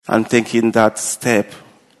and taking that step.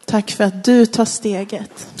 Tack för att du tar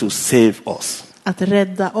steget To save us. att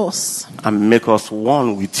rädda oss. And make us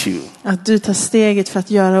one with you. Att du tar steget för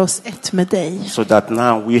att göra oss ett med dig. So that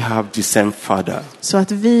now we have the same Father. Så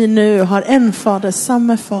att vi nu har en fader,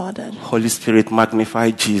 samma fader. Holy Spirit,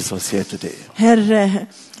 magnify Jesus here today. Herre,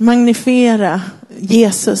 magnifiera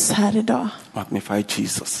Jesus här idag. Magnify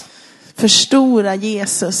Jesus. Förstora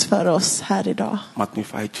Jesus för oss här idag.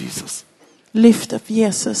 Magnify Jesus. Lyft upp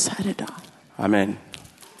Jesus här idag. Amen.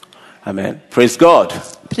 Amen. Praise God.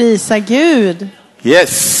 Prisa Gud.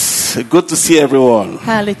 Yes. Good to see everyone.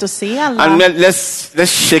 Härligt att se alla. And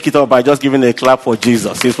let's shake it up by just giving a clap for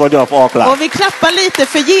Jesus. He's worthy of all clap. Och vi klappar lite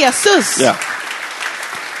för Jesus. Yeah.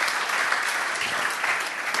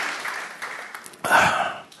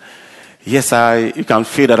 Yes, you can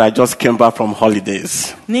feel that I just came back from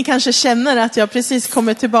holidays. Ni kanske känner att jag precis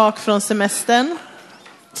kommit tillbaka från semestern.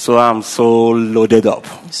 So I'm so loaded up.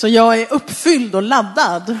 Så jag är uppfylld och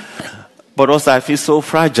laddad. But also I feel so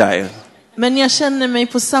fragile. Men jag känner mig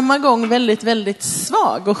på samma gång väldigt, väldigt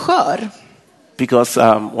svag och skör. Because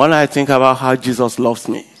when I think about how Jesus loves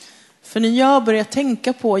me. För när jag börjar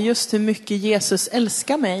tänka på just hur mycket Jesus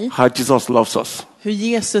älskar mig. How Jesus loves us. Hur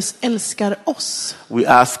Jesus älskar oss. We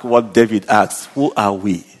ask what David asks. Who are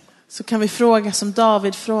we? Så kan vi fråga som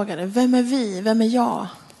David frågade. Vem är vi? Vem är jag?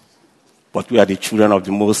 But we are the children of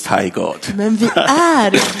the Most High God. Men vi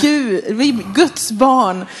är Guds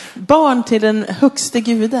barn. Barn till den högste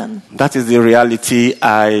guden. That is the reality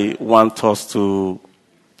I want us to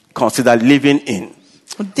consider living in.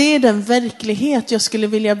 Och det är den verklighet jag skulle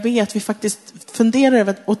vilja be att vi faktiskt funderar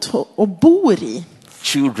över och bor i.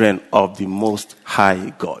 Children of the Most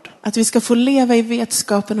High God. Att vi ska få leva i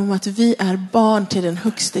vetskapen om att vi är barn till den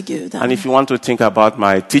högste guden. And if you want to think about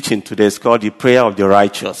my teaching today, it's called the prayer of the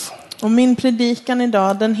righteous. Och min predikan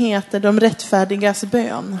idag, den heter de rättfärdigas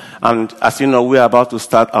bön. And as you know, we are about to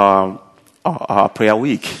start our prayer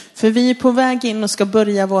week. För vi är på väg in och ska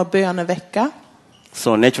börja vår bönevecka.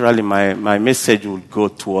 So naturally my message will go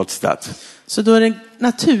towards that. Så då är det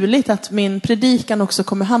naturligt att min predikan också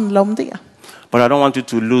kommer handla om det. But I don't want you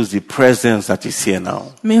to lose the presence that is here now.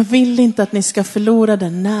 Men jag vill inte att ni ska förlora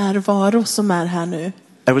den närvaro som är här nu.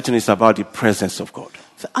 Everything is about the presence of God.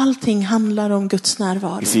 För allting handlar om Guds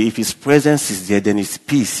närvaro. You see, if His presence is there, then His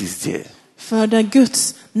peace is there. För där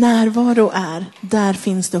Guds närvaro är, där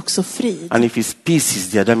finns det också frid. And if His peace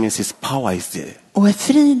is there, that means His power is there. Och är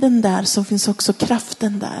friden där, så finns också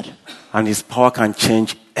kraften där. And His power can change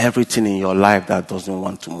everything in your life that doesn't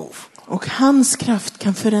want to move. Och hans kraft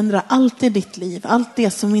kan förändra allt i ditt liv, allt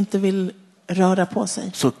det som inte vill röra på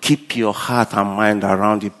sig. So keep your heart and mind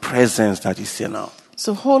around the presence that is here now.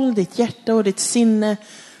 Så håll ditt hjärta och ditt sinne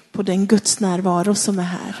på den Guds närvaro som är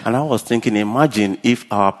här. And I was thinking, imagine if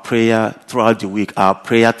our prayer throughout the week, our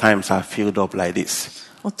prayer times are filled up like this.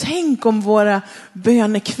 Och tänk om våra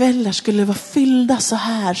bönekvällar skulle vara fyllda så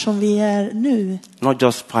här som vi är nu. Not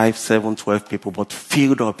just 5, 7, 12 people, but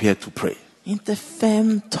filled up here to pray. Inte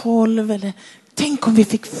 5, 12 eller... Tänk om vi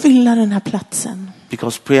fick fylla den här platsen.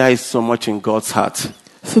 Because prayer is so much in God's heart.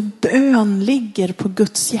 För bön ligger på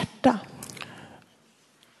Guds hjärta.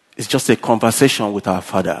 It's just a conversation with our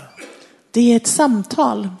Father. Det är ett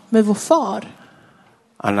samtal med vår far.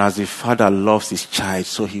 And as the Father loves his child,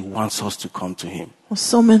 so he wants us to come to him. Och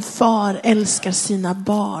som en far älskar sina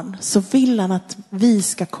barn, så vill han att vi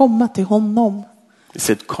ska komma till honom. He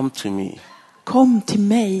said, come to me. Kom till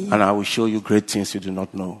mig. And I will show you great things you do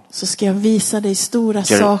not know. Så ska jag visa dig stora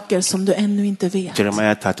saker som du ännu inte vet.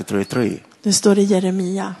 Jeremiah 33:3. Det står i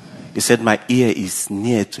Jeremia. He said, my ear is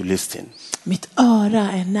near to listen. Mitt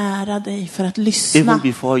öra är nära dig för att lyssna. Even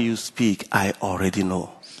before you speak, I already know.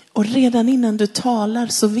 Och redan innan du talar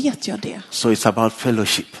så vet jag det. So it's about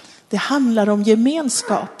fellowship. Det handlar om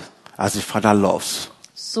gemenskap. As the Father loves.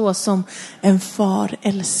 Så som en far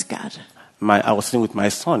älskar. I was sitting with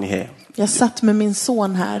my son here. Jag satt med min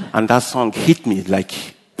son här. And that song hit me like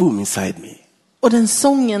boom inside me. Och den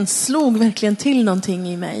sången slog verkligen till någonting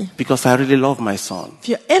i mig. Because I really love my son.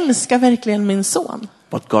 För jag älskar verkligen min son.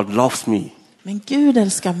 But God loves me. Men Gud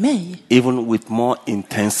älskar mig. Even with more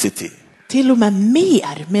intensity. Till och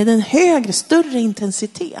med en högre, större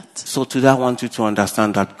intensitet. So today I want you to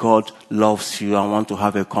understand that God loves you and want to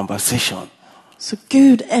have a conversation. Så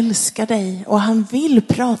Gud älskar dig och han vill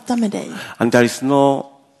prata med dig. And there is no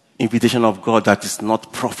invitation of God that is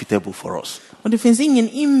not profitable for us. Och det finns ingen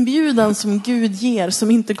inbjudan som Gud ger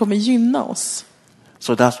som inte kommer gynna oss.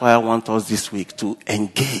 So that's why I want us this week to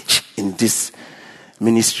engage in this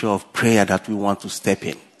ministry of prayer that we want to step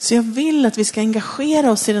in. Så jag vill att vi ska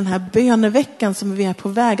engagera oss i den här böneveckan som vi är på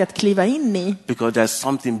väg att kliva in i. Because there's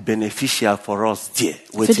something beneficial for us there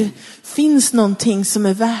För waiting. det finns någonting som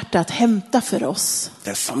är värt att hämta för oss.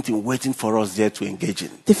 There's something waiting for us there to engage in.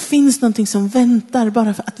 Det finns någonting som väntar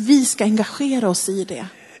bara för att vi ska engagera oss i det.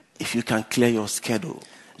 If you can clear your schedule,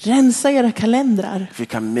 Rensa era kalendrar. if you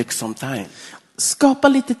can make some time, Skapa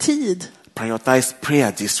lite tid. prioritize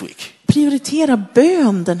prayer this week. Prioritera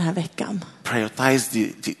bön den här veckan. Prioritize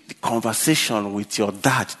the conversation with your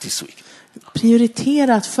dad this week.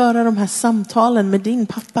 Prioritera att föra de här samtalen med din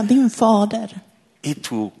pappa, din fader.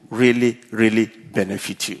 It will really, really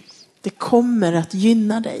benefit you. Det kommer att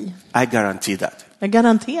gynna dig. I guarantee that. Jag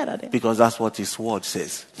garanterar det. Because that's what his word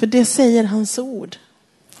says. För det säger hans ord.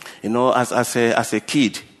 You know, as a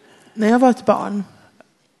kid, När jag var ett barn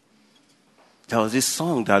there was this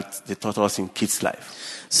song that they taught us in kids' life.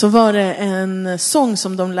 så var det en sång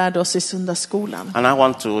som de lärde oss i söndagsskolan. And I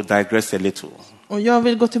want to digress a little. Och jag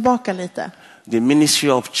vill gå tillbaka lite. The ministry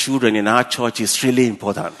of children in our church is really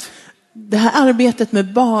important. Det här arbetet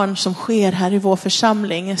med barn som sker här i vår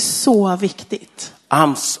församling är så viktigt.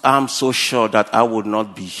 I'm so sure that I would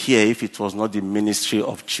not be here if it was not the ministry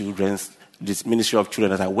of children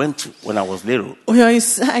that I went to when I was little. Och jag är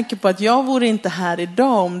säker på att jag vore inte här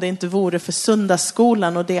idag om det inte vore för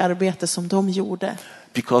söndagsskolan och det arbete som de gjorde.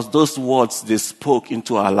 Because those words they spoke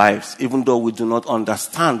into our lives, even though we do not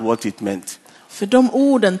understand what it meant. För de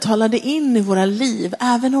orden talade in i våra liv,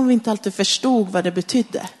 även om vi inte alltid förstod vad det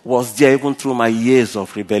betydde. Was there even through my years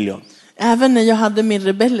of rebellion. Även när jag hade min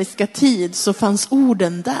rebelliska tid så fanns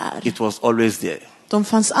orden där. It was always there. De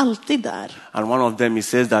fanns alltid där. And one of them, he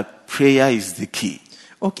says that prayer is the key.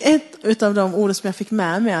 Och ett av de orden som jag fick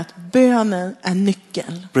med mig är att bönen är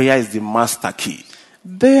nyckeln. Prayer is the master key.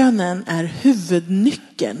 Bönen är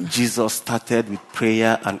huvudnyckeln. Jesus started with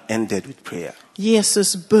prayer and ended with prayer.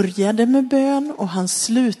 Jesus började med bön och han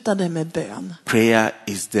slutade med bön. Prayer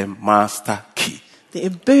is the master key. Det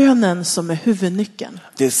är bönen som är huvudnyckeln.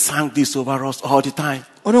 They sang this over us all the time.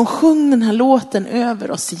 Och de sjöng den här låten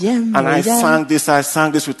över oss igen And och I igen.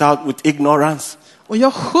 sang this with ignorance. Och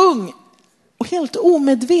jag sjöng och helt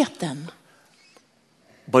omedveten.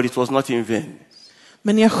 But it was not in vain.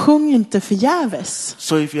 Men jag sjöng inte förgäves.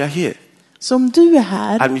 So if you are here, Så om du är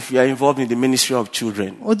här and if you are involved in the ministry of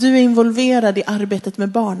children, och du är involverad i arbetet med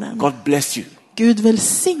barnen, God bless you. Gud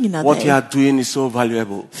välsigna What you dig. are doing is so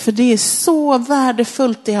valuable. För det är så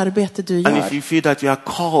värdefullt det arbete du And if gör. you feel that you are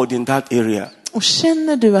called in that area, Och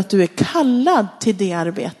känner du att du är kallad till det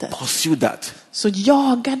arbetet, pursue that. så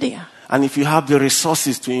jaga det. And if you have the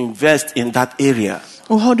resources to invest in that area,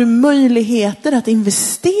 Och har du möjligheter att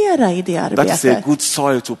investera i det that is a arbetet, good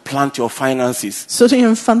soil to plant your finances. så det är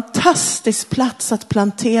en fantastisk plats att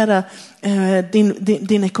plantera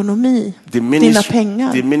din ekonomi, dina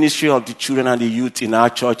pengar. The ministry of the children and the youth in our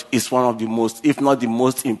church is one of the most, if not the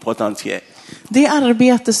most important here. Det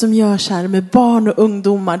arbete som görs här med barn och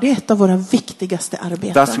ungdomar, det är ett av våra viktigaste That's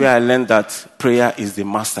arbeten. where I learned that prayer is the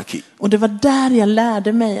master key. Och det var där jag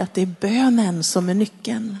lärde mig att det är bönen som är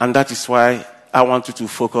nyckeln. And that is why I want you to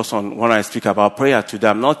focus on when I speak about prayer today.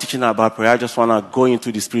 I'm not teaching about prayer. I just want to go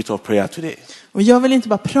into the spirit of prayer today. Och jag vill inte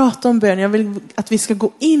bara prata om bön, jag vill att vi ska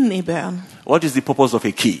gå in i bön. What is the purpose of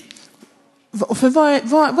a key? För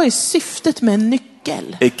vad är syftet med en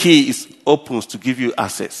nyckel? A key is opens to give you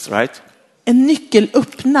access, right? En nyckel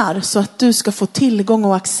öppnar så att du ska få tillgång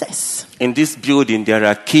och access. In this building, there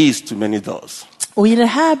are keys to many doors. Och i den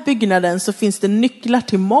här byggnaden så finns det nycklar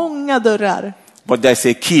till många dörrar. But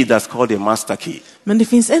there's a key that's called a master key. Men det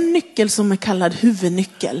finns en nyckel som är kallad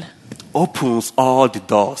huvudnyckel. Opens all the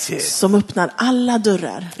doors here. Som öppnar alla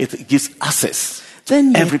dörrar. It gives access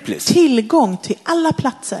Den every ger place. tillgång till alla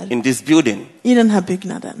platser In this building, i den här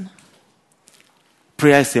byggnaden.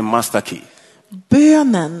 prayer is a master key.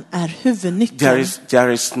 Bönen är huvudnyckeln.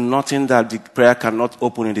 There is nothing that the prayer cannot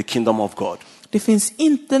open in the kingdom of God. Det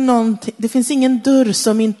finns ingen dörr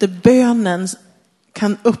som inte bönen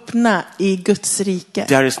kan öppna i Guds rike.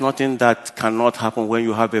 There is nothing that cannot happen when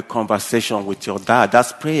you have a conversation with your dad.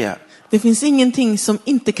 That's prayer. Det finns ingenting som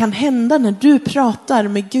inte kan hända när du pratar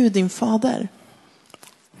med Gud, din fader.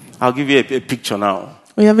 I'll give you a picture now.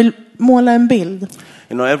 Och jag vill måla en bild.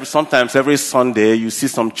 You know, sometimes every Sunday you see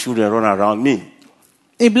some children run around me.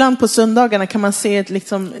 Ibland på söndagarna kan man se ett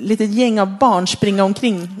litet gäng av barn springa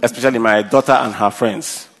omkring. Especially my daughter and her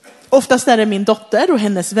friends. Oftast är det min dotter och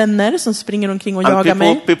hennes vänner som springer omkring och jagar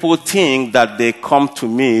mig. People think that they come to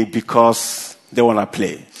me because they want to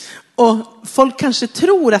play. Och folk kanske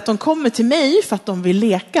tror att de kommer till mig för att de vill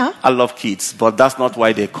leka. I love kids, but that's not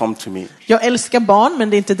why they come to me. Jag älskar barn, men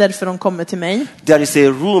det är inte därför de kommer till mig. There is a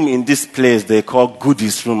room in this place they call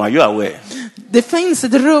goodies room. Are you aware? Det finns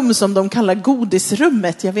ett rum som de kallar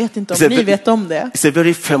godisrummet. Jag vet inte om ni vet om det. It's a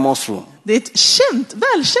very famous room. Det är ett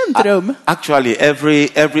välkänt rum. Actually,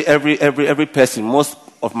 every person, most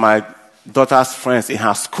of my daughter's friends in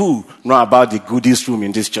her school know about the goodies room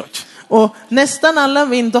in this church. Och nästan alla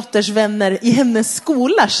min dotters vänner i hennes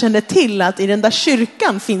skola känner till att i den där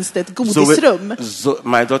kyrkan finns det ett godisrum.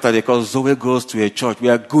 My daughter, because Zoe goes to a church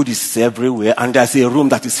where goodies is everywhere and there's a room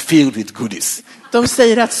that is filled with goodies. De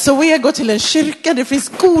säger att Zoe går till en kyrka, det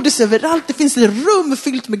finns godis överallt, det finns ett rum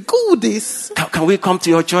fyllt med godis. Can we come to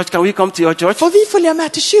your church? Can we come to your church? Får vi följa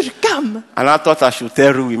med till kyrkan? And I thought I should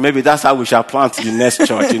tell Rui, maybe that's how we shall plant the next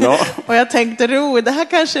church, you know. Och jag tänkte, Rui, det här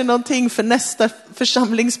kanske är någonting för nästa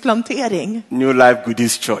församlingsplantering. New Life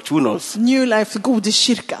Goodies Church, who knows? New Life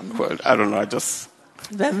Godiskyrkan. Well, I don't know, I just...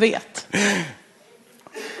 Vem vet?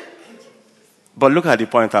 But look at the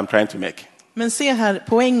point I'm trying to make. Men se här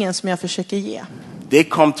poängen som jag försöker ge. They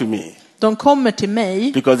come to me. De kommer till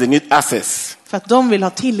mig because they need access. För att de vill ha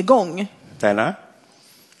tillgång. Dina,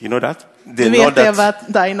 you know that? Du vet det vad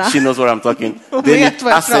Dina. She knows what I'm talking. They need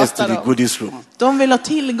access to the goodies room. De vill ha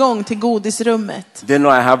tillgång till godisrummet. They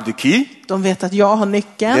know I have the key. De vet att jag har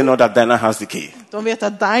nyckeln. They know that Dina has the key. De vet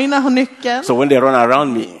att Dina har nyckeln. So when they run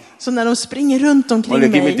around me, så när de springer runt omkring when they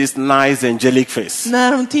give mig, me this nice angelic face,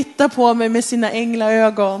 när de tittar på mig med sina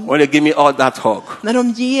änglaögon, when they give me all that hug, när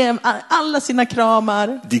de ger alla sina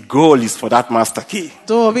kramar, the goal is for that master key.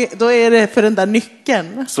 Då är det för den där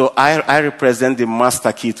nyckeln. So I represent the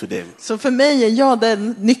master key to them. Så för mig är jag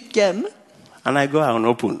den nyckeln. And I go out and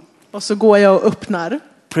open. Och så går jag och öppnar.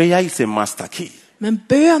 Prayer is a master key. Men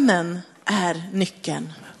bönen är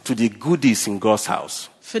nyckeln. To the goodies in God's house.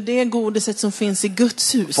 För det godiset som finns i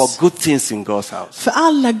Guds hus. For good things in God's house. För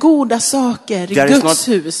alla goda saker i Guds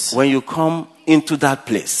hus. When you come into that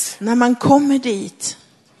place. När man kommer dit.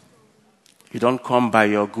 You don't come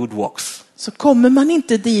by your good works. Så kommer man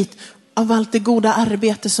inte dit av allt det goda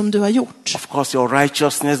arbete som du har gjort. Of course your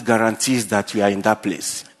righteousness guarantees that you are in that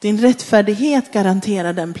place. Din rättfärdighet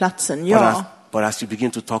garanterar den platsen, ja. But as you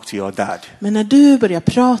begin to talk to your dad, men när du börjar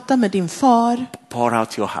prata med din far, pour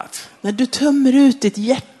out your heart, när du tömmer ut ditt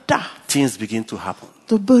hjärta, things begin to happen.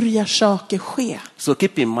 Då börjar saker ske. So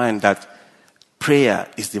keep in mind that prayer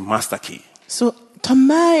is the master key. Så ta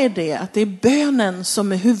med det att det är bönen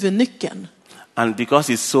som är huvudnyckeln. And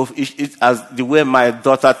because it's so, as the way my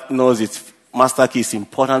daughter knows it, master key is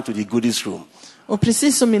important to the goodies room. Och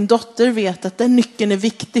precis som min dotter vet att den nyckeln är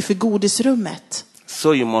viktig för godisrummet.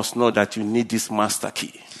 So you must know that you need this master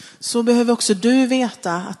key. Så behöver också du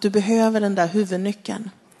veta att du behöver den där huvudnyckeln.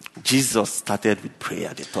 Jesus started with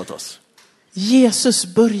prayer, they taught us. Jesus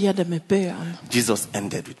började med bön. Jesus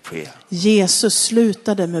ended with prayer. Jesus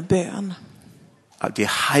slutade med bön. The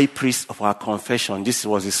high priest of our confession, this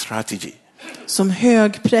was his strategy. Som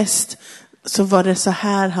högpräst så var det så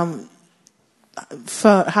här han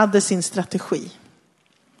hade sin strategi.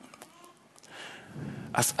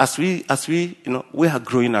 As we, we are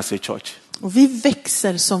growing as a church. Och vi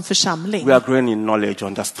växer som församling. We are growing in knowledge,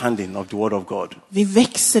 understanding of the word of God. Vi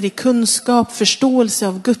växer i kunskap, förståelse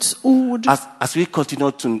av Guds ord. As we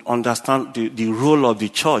continue to understand the role of the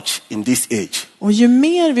church in this age. Och ju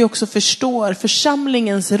mer vi också förstår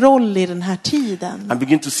församlingens roll i den här tiden. And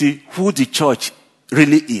begin to see who the church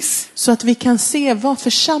really is. Så att vi kan se vad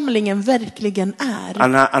församlingen verkligen är.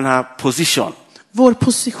 And her position. Vår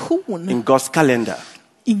position. In God's calendar.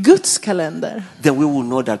 I Guds kalender. Then we will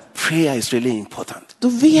know that prayer is really important. Då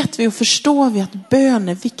vet vi och förstår vi att bön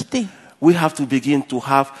är viktig. We have to begin to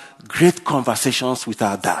have great conversations with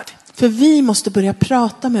our dad. För vi måste börja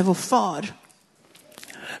prata med vår far.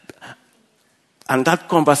 And that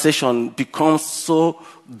conversation becomes so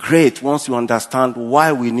great once you understand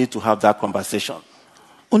why we need to have that conversation.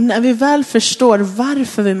 Och när vi väl förstår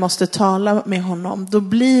varför vi måste tala med honom, då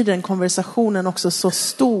blir den konversationen också så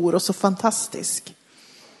stor och så fantastisk.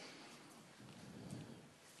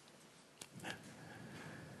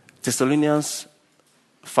 Thessalonians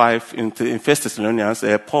 5, in 1 Thessalonians,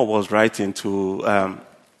 Paul was writing to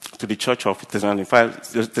the church of Thessalonians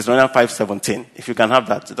 5:17. If you can have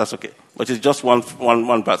that, that's okay. But it's just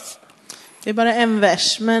one verse. Det är bara en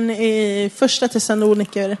vers, men i första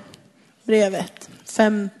Thessaloniker brevet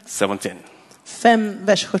 5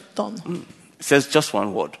 vers 17. It says just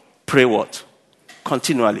one word. Pray what?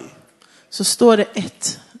 Continually. Så står det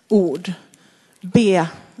ett ord. Be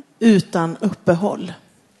utan uppehåll.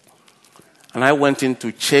 And I went in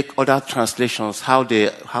to check other translations,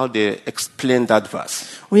 how they explain that verse.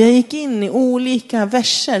 Och jag gick in i olika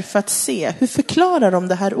verser för att se hur förklarar de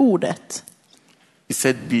det här ordet. It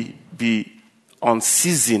said be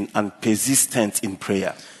unceasing and persistent in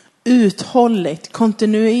prayer. Uthålligt,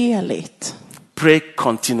 kontinuerligt. Pray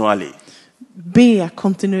continually. Be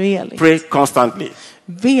kontinuerligt. Pray constantly.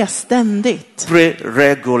 Be ständigt. Pray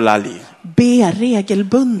regularly. Be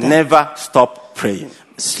regelbundet. Never stop praying.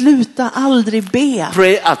 Sluta aldrig be.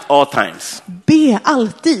 Pray at all times. Be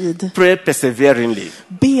alltid. Pray perseveringly.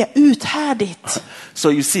 Be uthärdigt.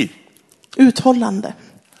 So you see, Uthållande.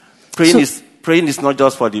 praying is not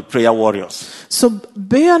just for the prayer warriors. Så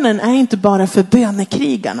bönen är inte bara för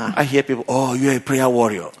bönekrigarna. I hear people, oh, you're a prayer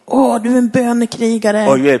warrior. Du är en bönekrigare.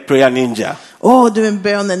 Or you're a prayer ninja. Du är en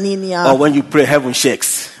böneninja. Or when you pray, heaven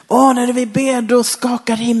shakes. När vi ber då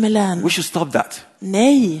skakar himmelen. We should stop that.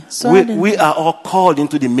 Nej, så är det. We are all called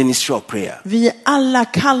into the ministry of prayer. Vi är alla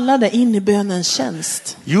kallade in i bönens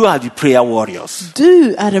tjänst. You are the prayer warriors.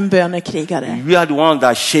 Du är en bönekrigare. You are the one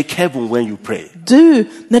that shake heaven when you pray.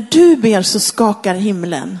 När du ber så skakar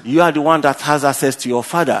himlen. You are the one that has access to your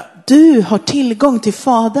Father. Du har tillgång till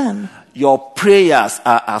Fadern. Your prayers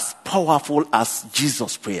are as powerful as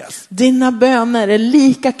Jesus' prayers. Dina böner är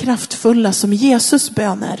lika kraftfulla som Jesus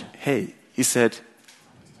böner. Hey, he said,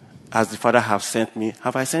 as the Father have sent me,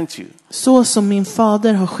 have I sent you? Så som min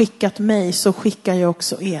fader har skickat mig, så skickar jag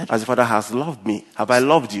också er. As the Father has loved me, have I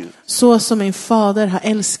loved you? Så som min fader har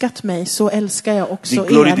älskat mig, så älskar jag också The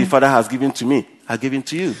glory er. the Father has given to me, I have given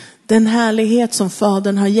to you. Den härlighet som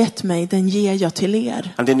fadern har gett mig, den ger jag till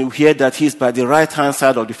er. And then you hear that he's by the right hand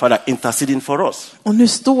side of the Father interceding for us. Och nu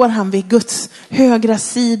står han vid Guds högra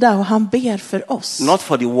sida och han ber för oss. Not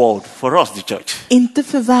for the world, for us, the church. Inte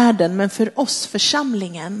för världen, men för oss,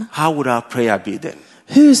 församlingen. How would our prayer be then?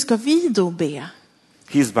 Hur ska vi då be?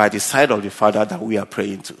 He's by the side of the Father that we are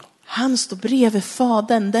praying to. Han står bredvid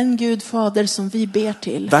fadern, den Gud fader som vi ber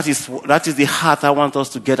till. That is the heart I want us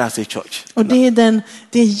to get as a church. Och det är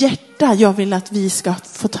det hjärta jag vill att vi ska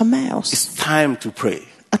få ta med oss. It's time to pray.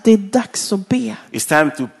 Att det är dags att be. It's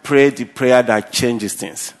time to pray the prayer that changes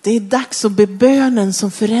things. Det är dags att be bönen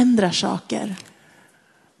som förändrar saker.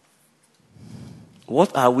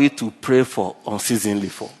 What are we to pray for unceasingly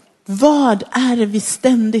for? Vad är det vi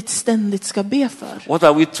ständigt ska be för? What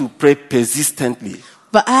are we to pray persistently?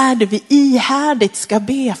 Vad är det vi ihärdigt ska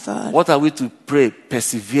be för? What are we to pray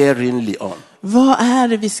perseveringly on? Vad är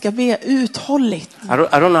det vi ska be uthålligt? I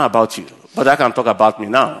don't know about you, but I can talk about me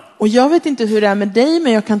now. Och jag vet inte hur det är med dig,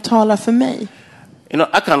 men jag kan tala för mig. You know,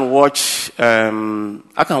 I can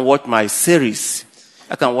watch my series.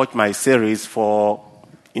 I can watch my series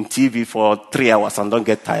in TV for 3 hours and don't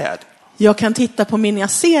get tired. Jag kan titta på mina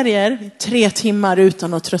serier 3 timmar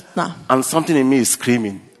utan att tröttna. And something in me is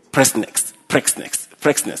screaming, press next.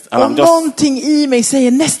 Och någonting i mig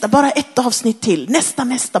säger nästa, bara ett avsnitt till.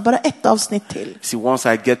 Nästa, bara ett avsnitt till. See,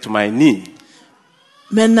 once I get to my knee.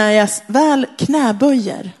 Men när jag väl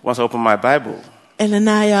knäböjer. Once I open my Bible. Eller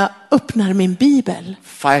när jag öppnar min bibel.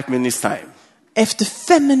 5 minutes time. Efter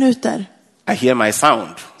 5 minuter. I hear my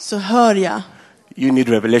sound. Så hör jag. You need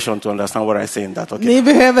revelation to understand what I say in that. Okay. Ni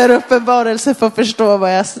behöver uppenbarelse för att förstå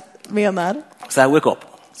vad jag menar. So I wake up.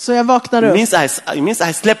 Så jag vaknar upp. It means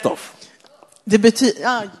I slept off. Det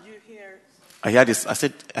betyder I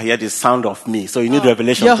hear this sound of me. So you need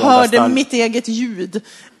revelation jag to understand. hörde mitt eget ljud.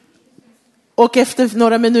 Och efter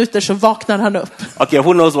några minuter så vaknar han upp. Okay,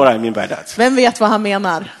 who knows what I mean by that? Vem vet vad han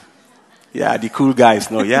menar? Yeah, the cool guys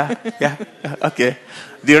know. Yeah. Okay.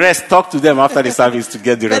 The rest, talk to them after the service to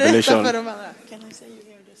get the revelation. Can I say you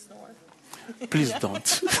hear this snore? Please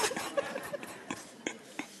don't.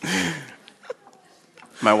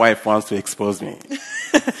 My wife wants to expose me.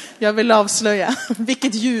 Jag vill avslöja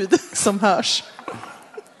vilket ljud som hörs.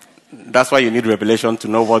 That's why you need revelation to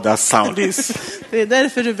know what that sound is. Det är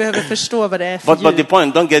därför du behöver förstå vad det är för ljud.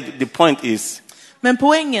 But the point is. Men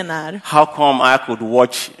poängen är. How come I could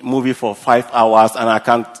watch movie for 5 hours and I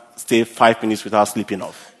can't stay 5 minutes without sleeping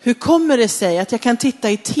off? Hur kommer det sig att jag kan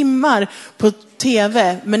titta i timmar på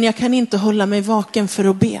TV men jag kan inte hålla mig vaken för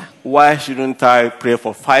att be? Why shouldn't I pray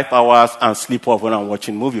for 5 hours and sleep off when I'm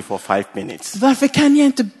watching movie for 5 minutes? Varför kan jag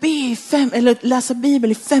inte be eller läsa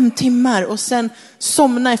Bibeln i 5 timmar och sen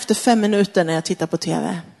somna efter 5 minuter när jag tittar på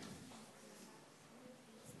TV?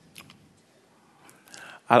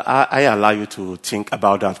 I allow you to think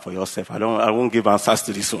about that for yourself. I won't give answers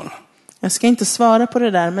to this one. Jag ska inte svara på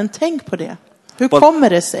det där, men tänk på det. Hur kommer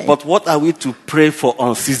det sig? But what are we to pray for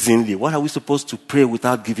unceasingly? What are we supposed to pray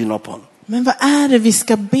without giving up on? Men vad är det vi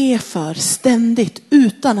ska be för ständigt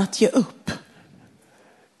utan att ge upp?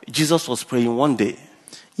 Jesus was praying one day.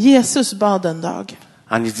 Jesus bad en dag.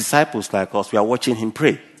 And his disciples like us, we are watching him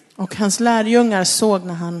pray. Och hans lärjungar såg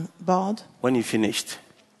när han bad. When he finished,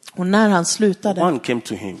 Och när han slutade one came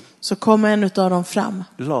to him. så kom en utav dem fram.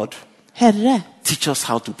 Lord, Herre, teach us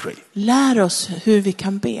how to pray. lär oss hur vi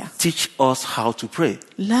kan be. Teach us how to pray.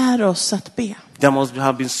 Lär oss att be. There must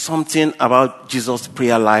have been something about Jesus'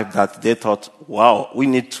 prayer life that they thought, wow, we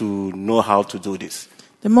need to know how to do this.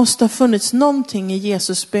 Det måste ha funnits någonting i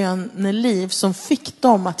Jesus böneliv som fick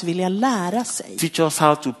dem att vilja lära sig. Teach us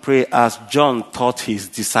how to pray as John taught his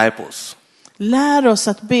disciples. Lär oss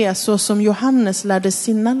att be så som Johannes lärde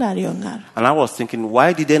sina lärjungar. And I was thinking,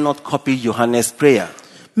 why did they not copy Johannes' prayer?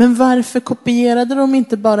 Men varför kopierade de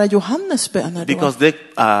inte bara Johannes böner då? Because they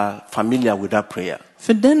are familiar with that prayer.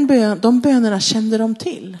 För de bönerna kände de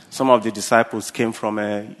till. Some of the disciples came from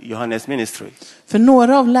Johannes' ministry. För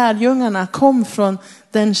några av lärjungarna kom från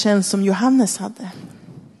den tjänst som Johannes hade.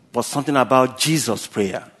 But something about Jesus'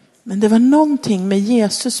 prayer Men det var någonting med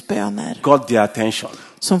Jesus böner got their attention.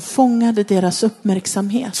 som fångade deras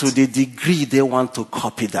uppmärksamhet. To the degree they want to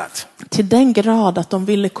copy that. Till den grad att de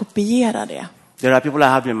ville kopiera det. There are people I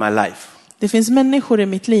have in my life Det finns människor i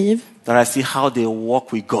mitt liv. that I see how they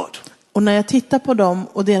walk with God. Och när jag tittar på dem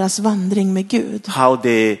och deras vandring med Gud. How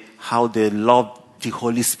they love the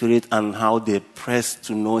Holy Spirit and how they press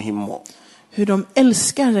to know him more. Hur de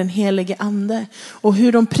älskar den helige ande. Och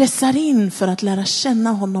hur de pressar in för att lära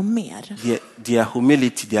känna honom mer. Their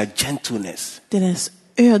humility, their gentleness. Deras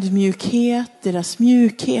ödmjukhet, deras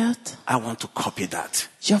mjukhet. I want to copy that.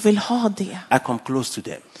 Jag vill ha det. I come close to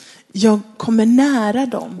them. Jag kommer nära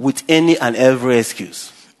dem. With any and every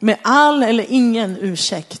excuse. Med all eller ingen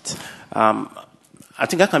ursäkt. I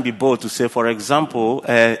think I can be bold to say, for example,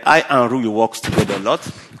 I and Rui works together a lot.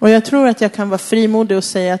 Och jag tror att jag kan vara frimodig och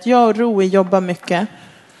säga att jag och Rui jobbar mycket.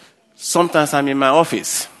 Sometimes I'm in my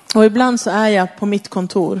office. Och ibland så är jag på mitt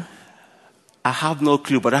kontor. I have no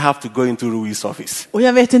clue, but I have to go into Rui's office. Och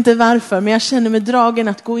jag vet inte varför, men jag känner mig dragen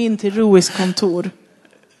att gå in till Ruis kontor.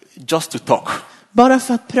 Just to talk. Bara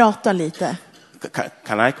för att prata lite.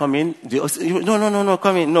 Can I come in? No,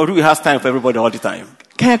 come in. No, Rui has time for everybody all the time.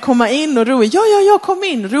 Kan jag komma in? Och Rui, ja, kom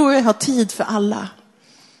in. Rui har tid för alla.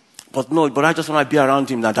 But I just want to be around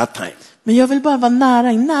him at that time. Men jag vill bara vara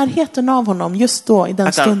nära, i närheten av honom just då, i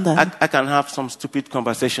den stunden. I can have some stupid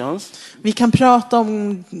conversations. Vi kan prata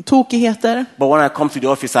om tokigheter. But when I come to the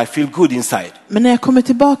office, I feel good inside. Men när jag kommer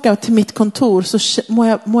tillbaka till mitt kontor så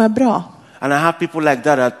mår jag bra. And I have people like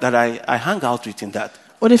that I hang out with in that.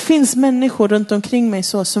 Och det finns människor runt omkring mig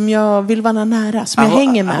så som jag vill vara nära, som jag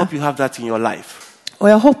hänger med. I hope you have that in your life. Och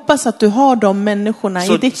jag hoppas att du har de människorna i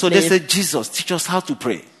ditt liv. So they said, Jesus, teach us how to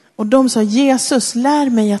pray. Och de sa, Jesus, lär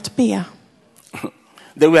mig att be.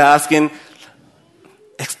 They were asking,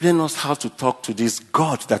 explain us how to talk to this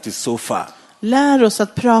God that is so far. Lär oss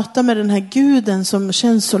att prata med den här guden som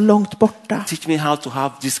känns så långt borta. Teach me how to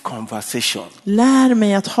have this conversation. Lär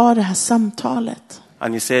mig att ha det här samtalet.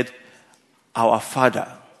 And he said, our Father.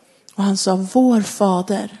 Och han sa, vår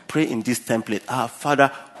fader. Pray in this template. Our Father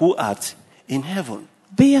who art in heaven.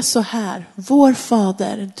 Be så här, vår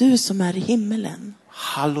fader, du som är i himmelen.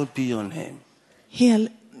 Hallowed be your name.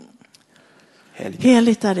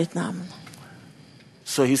 Heligt är ditt namn.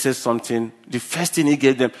 So he says something. The first thing he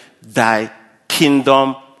gave them, thy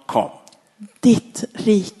kingdom come. Ditt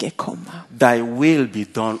rike komma. Thy will be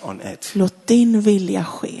done on earth. Låt din vilja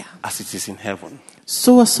ske. As it is in heaven.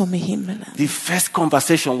 Så som i himmelen. The first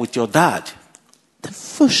conversation with your dad. Det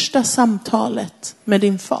första samtalet med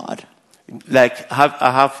din far. Like I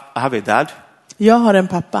have a dad. Jag har en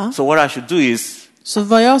pappa. So what I should do is. Så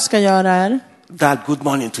vad jag ska göra är. Dad, good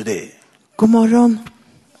morning today. God morgon.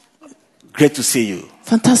 Great to see you.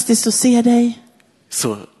 Fantastiskt att se dig.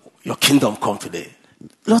 So your kingdom come today.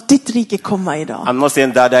 Låt ditt rike komma idag. I'm not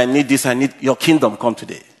saying that I need this, I need your kingdom come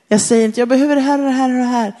today. Jag säger inte, jag behöver det här och det här och det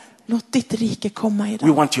här. Låt ditt rike komma idag.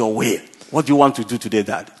 We want your way. What do you want to do today,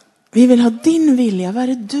 Dad? Vi vill ha din vilja. Vad är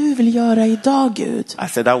det du vill göra idag, Gud? I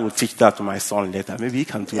said I will teach that to my son later. Maybe he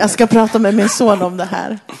can do Jag ska prata med min son om det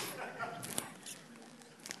här.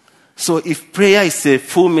 So if prayer is a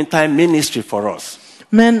full-time ministry for us.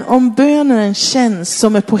 Men om bönen är en tjänst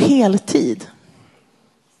som är på heltid.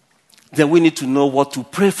 Then we need to know what to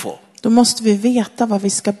pray for. Då måste vi veta vad vi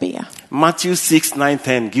ska be. Matthew 6, 9,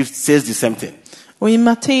 10 says the same thing. Och i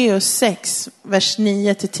Matteus 6, vers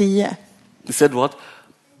 9-10. He said what?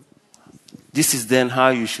 This is then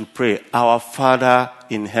how you should pray. Our Father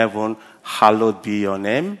in heaven, hallowed be your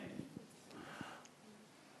name.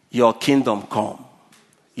 Your kingdom come.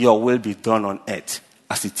 Your will be done on earth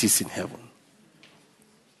as it is in heaven.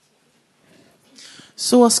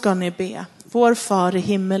 Så ska ni be. Vår far i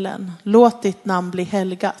himmelen, låt ditt namn bli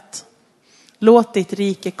helgat. Låt ditt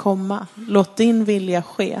rike komma. Låt din vilja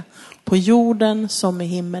ske på jorden som i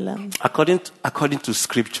himmelen. According to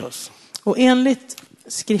scriptures, Och enligt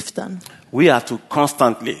skriften we are to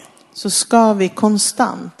constantly, så ska vi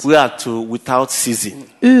konstant, we are to without ceasing.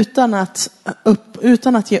 utan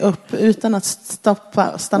att ge upp, utan att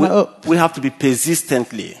stanna upp, We have to be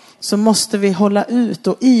persistently. så måste vi hålla ut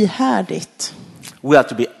och ihärdigt. We have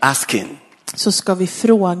to be asking, Så ska vi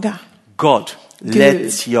fråga, God, Gud.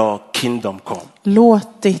 let your kingdom come.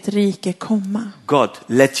 låt ditt rike komma. God,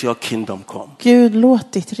 let your kingdom come. Gud,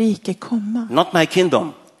 låt ditt rike komma. Not my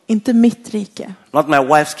kingdom, Inte mitt rike, not my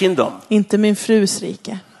wife's kingdom, inte min frus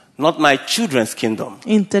rike, not my children's kingdom,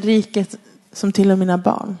 inte riket som tillhör mina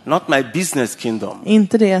barn, not my business kingdom,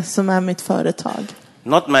 inte det som är mitt företag,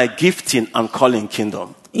 not my gifting and calling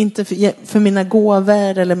kingdom, inte för mina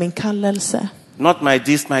gåvor eller min kallelse, not my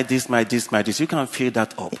this, my this, my this, my this. You can fill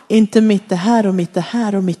that up. inte mitt det här och mitt det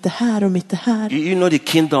här och mitt det här och mitt det här. You know the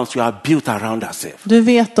kingdoms you have built around ourselves. Du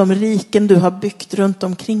vet de riken du har byggt runt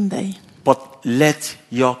omkring dig. But let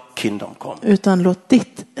your kingdom come. Utan låt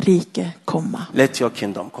ditt rike komma. Let your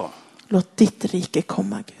kingdom come. Låt ditt rike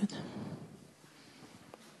komma, Gud.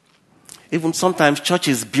 Even sometimes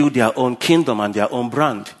churches build their own kingdom and their own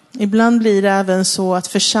brand. Ibland blir det även så att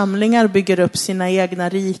församlingar bygger upp sina egna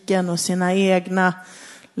riken och sina egna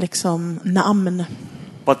namn.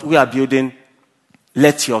 But we are building,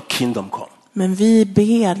 let your kingdom come. Men vi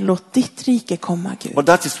ber, låt ditt rike komma, Gud. But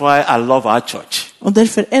that is why I love our church. Och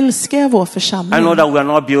därför älskar jag vår I församling. know that we are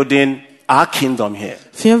not building our kingdom here.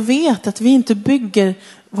 För jag vet att vi inte bygger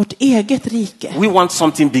vårt eget rike. We want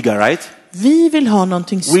something bigger, right? Vi vill ha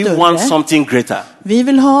någonting We want större. something greater. Vi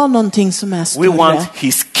vill ha någonting som är We större. want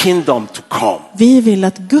his kingdom to come. Vi vill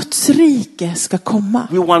att Guds rike ska komma.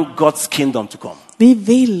 We want God's kingdom to come. Vi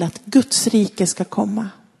vill att Guds rike ska komma.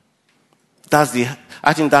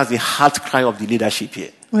 I think that's the heart cry of the leadership here.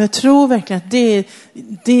 Och jag tror verkligen att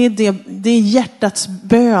det är hjärtats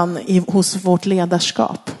bön hos vårt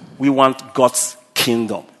ledarskap. We want God's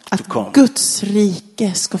kingdom to Att come. Guds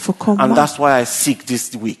rike ska få And komma. that's why I seek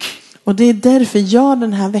this week Och det är därför jag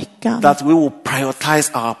den här veckan that we will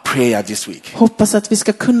prioritize our prayer this week. hoppas att vi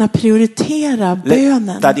ska kunna prioritera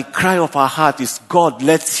bönen. That the cry of our heart is, God,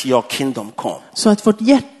 let your kingdom come. Så att vårt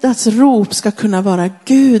hjärtats rop ska kunna vara,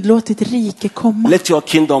 Gud, låt ditt rike komma. Let your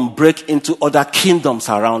kingdom break into other kingdoms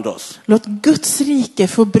around us. Låt Guds rike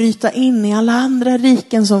få bryta in i alla andra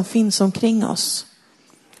riken som finns omkring oss.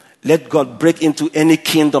 Let God break into any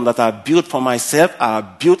kingdom that I built for myself, I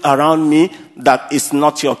built around me, that is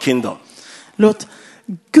not your kingdom. Låt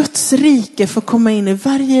Guds rike få komma in i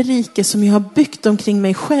varje rike som jag har byggt omkring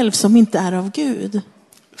mig själv som inte är av Gud.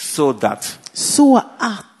 So that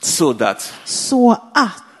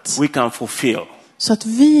we can fulfill så att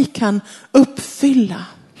vi kan uppfylla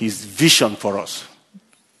his vision for us.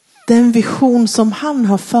 den vision som han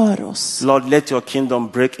har för oss. Lord, let your kingdom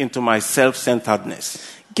break into my self-centeredness.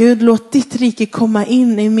 Gud, låt ditt rike komma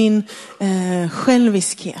in i min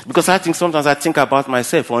själviskhet. Because I think sometimes I think about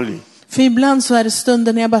myself only. För ibland så är det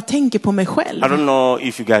stunder när jag bara tänker på mig själv. I don't know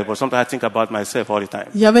if you guys, but sometimes I think about myself all the time.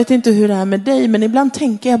 Jag vet inte hur det är med dig, men ibland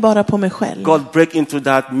tänker jag bara på mig själv. God, break into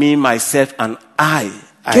that, me, myself and I.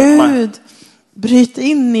 Gud, bryt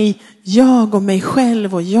in i jag och mig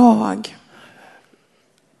själv och jag.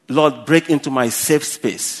 Lord, break into my safe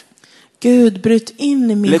space. Gud, bryt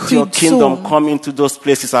in i min Let your kingdom skyddszon. come into those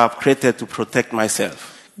places I have created to protect myself.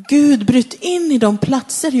 Gud, bryt in i de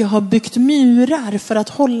platser jag har byggt murar för att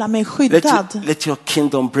hålla mig skyddad. Let your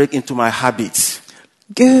kingdom break into my habits.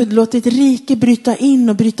 Gud, låt ditt rike bryta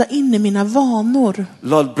in i mina vanor.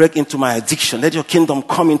 Lord, break into my addiction. Let your kingdom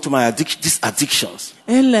come into my these addictions.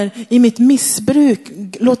 Eller i mitt missbruk.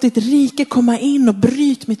 Låt ditt rike komma in och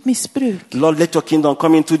bryt mitt missbruk. Lord, let your kingdom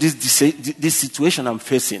come into this situation I'm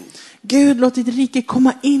facing. Gud, låt ditt rike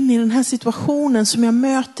komma in i den här situationen som jag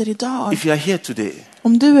möter idag. If you are here today,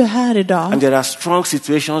 om du är här idag and there are strong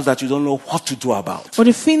situations that you don't know what to do about, och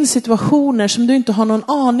det finns situationer som du inte har någon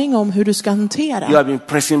aning om hur du ska hantera. you have been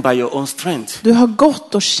pressing by your own strength. Du har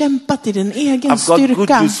gått och kämpat i din egen I've got good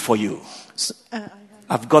styrka. news for you.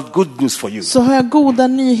 I've got good news for you. Så har jag goda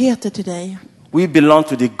nyheter till dig. We belong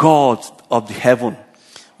to the God of the heaven.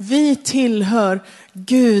 Vi tillhör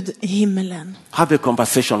Gud i himmelen. Have a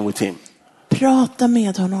conversation with him. Prata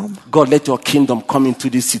med honom. God, let your kingdom come into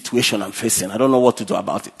this situation I'm facing. I don't know what to do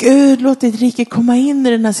about it. Gud, låt ditt rike komma in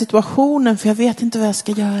i den här situationen, för jag vet inte vad jag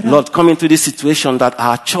ska göra. Lord, come into this situation that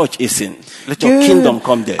our church is in. Let your kingdom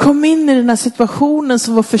come there. Kom in i den här situationen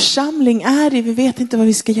som vår församling är i. Vi vet inte vad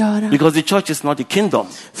vi ska göra. Because the church is not the kingdom.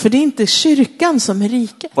 För det är inte kyrkan som är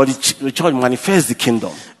riket. But the church manifests the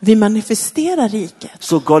kingdom. Vi manifesterar riket.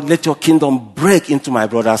 So God, let your kingdom break into my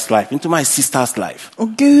brother's life, into my sister's life. Och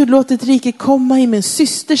Gud, låt ditt rike komma i min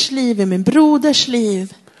systers liv, i min broders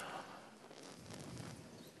liv.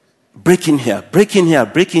 Break in here, break in here,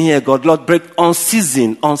 break in here, God. Lord, break on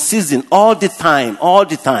season, all the time, all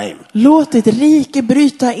the time. Låt ditt rike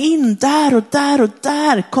bryta in där och där och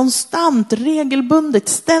där, konstant, regelbundet,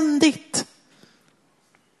 ständigt.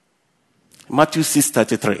 Matthew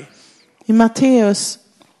 6:33. I Matteus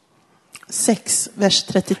 6, vers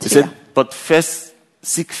 33. He said, but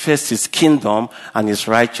seek first his kingdom and his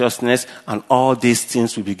righteousness, and all these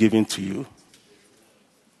things will be given to you.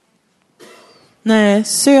 Nej,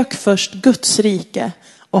 sök först Guds rike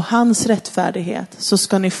och hans rättfärdighet, så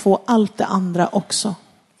ska ni få allt det andra också.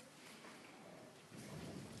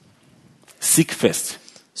 Seek first.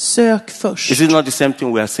 Sök först. Is it not the same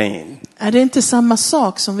thing we are saying? Är det inte samma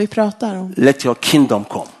sak som vi pratar om? Let your kingdom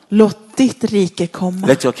come. Låt ditt rike komma.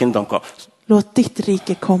 Let your kingdom come. Låt ditt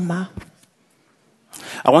rike komma.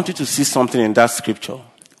 I want you to see something in that scripture.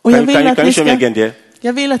 Och Can you show me again there?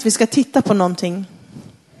 Jag vill att vi ska titta på någonting.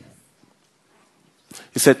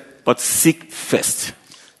 He said, but seek first.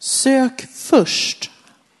 Sök först.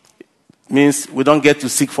 Means we don't get to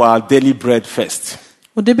seek for our daily bread first.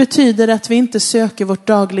 Och det betyder att vi inte söker vårt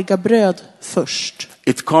dagliga bröd först.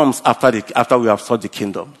 It comes after we have sought the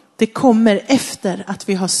kingdom. Det kommer efter att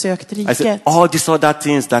vi har sökt I said, riket. all these other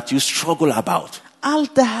things that you struggle about.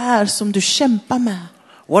 Allt det här som du kämpar med.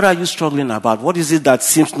 What are you struggling about? What is it that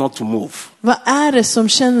seems not to move? Vad är det som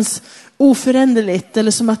känns oföränderligt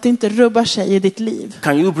eller som att det inte rubbar sig i ditt liv?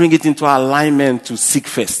 Can you bring it into alignment to seek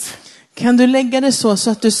first? Kan du lägga det så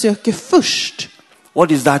att du söker först?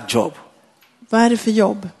 What is that job? Vad är det för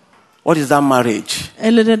jobb? What is that marriage?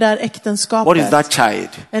 Eller det där äktenskapet? What is that child?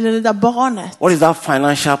 Eller det där barnet? What is that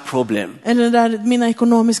financial problem? Eller det där mina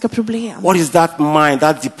ekonomiska problem? What is that mind,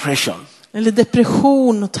 that depression? Eller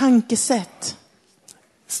depression och tankesätt?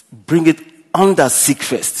 Bring it under seek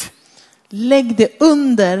first. Lägg det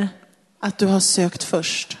under att du har sökt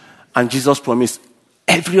först. And Jesus promised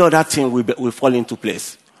every other thing will fall into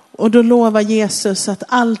place. Och då lovar Jesus att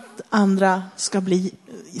allt andra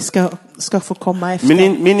ska få komma efter.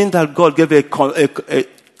 Meaning that God gave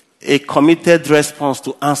a committed response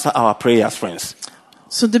to answer our prayers, friends.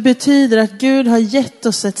 Så det betyder att Gud har gett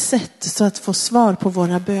oss ett sätt så att få svar på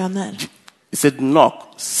våra böner. He said,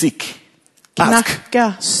 knock, seek, ask.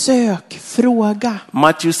 Knacka, sök, fråga.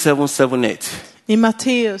 Matthew 7:8. I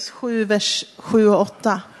Matteus 7, vers 7 och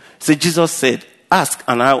 8. So Jesus said, ask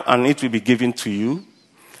and it will be given to you.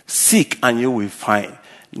 Seek and you will find.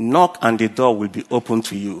 Knock and the door will be opened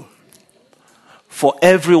to you. For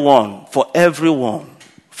everyone,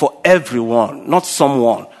 not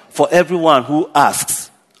someone. For everyone who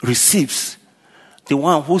asks, receives. The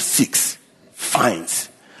one who seeks, finds.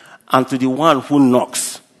 And to the one who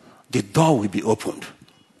knocks, the door will be opened.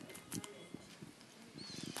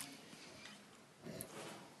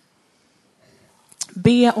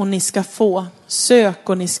 Be och ni ska få, sök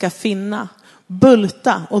och ni ska finna,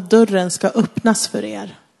 bulta och dörren ska öppnas för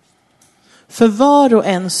er. För var och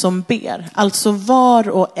en som ber, alltså var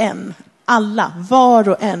och en, alla, var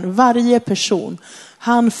och en, varje person,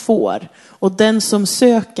 han får, och den som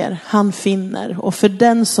söker, han finner, och för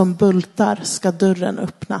den som bultar ska dörren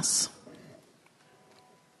öppnas.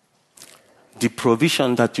 The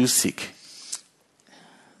provision that you seek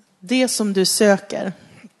Det som du söker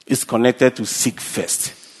is connected to seek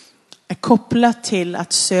first. är kopplat till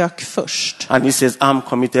att sök först. And he says, I'm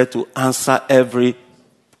committed to answer every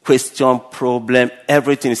question, problem,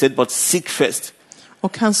 everything. He said, but seek first.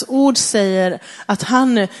 Och hans ord säger att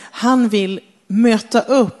han vill möta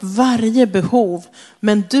upp varje behov,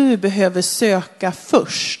 men du behöver söka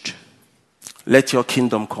först. Let your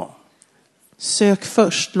kingdom come. Sök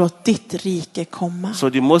först, låt ditt rike komma.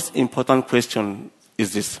 So the most important question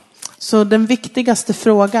is this. Så den viktigaste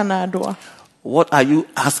frågan är då, what are you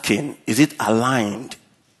asking? Is it aligned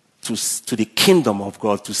to the kingdom of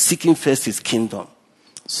God, to seeking first his kingdom?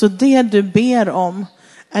 Så det du ber om,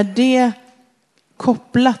 är det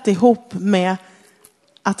kopplat ihop med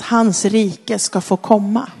att hans rike ska få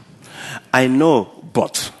komma? I know,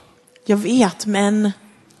 but. Jag vet, men.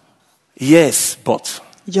 Yes, but.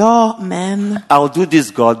 Ja, men. I'll do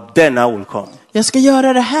this, God, then I will come. Jag ska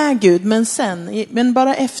göra det här, Gud, men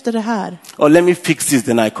bara efter det här. Or let me fix this,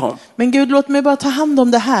 then I come. Men Gud, låt mig bara ta hand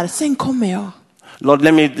om det här, sen kommer jag. Lord,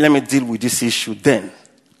 let me deal with this issue then.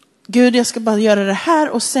 Gud, jag ska bara göra det här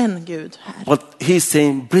och sen, Gud, här. But he's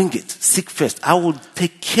saying, bring it, seek first. I will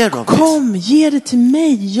take care of Kom, ge det till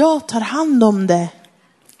mig, jag tar hand om det.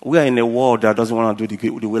 We are in a world that doesn't want to do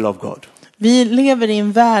the will of God. Vi lever i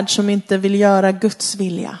en värld som inte vill göra Guds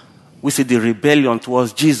vilja. We see the rebellion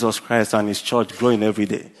towards Jesus Christ and his church growing every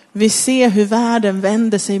day. Vi ser hur världen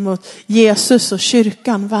vänder sig mot Jesus och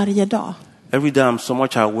kyrkan varje dag. Every day I'm so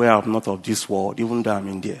much aware of not of this world, even though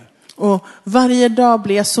I'm in there. Och varje dag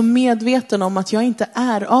blir jag så medveten om att jag inte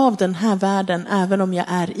är av den här världen, även om jag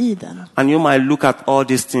är i den. And you might look at all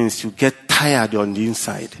these things, you get tired on the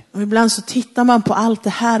inside. Och ibland så tittar man på allt det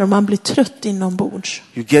här och man blir trött inombords.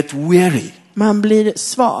 You get weary. Man blir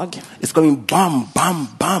svag. It's going bam, bam,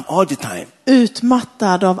 bam all the time.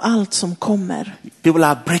 Utmattad av allt som kommer. People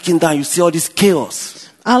are breaking down. You see all this chaos.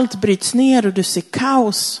 Allt bryts ner och du ser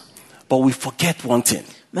kaos. But we forget one thing.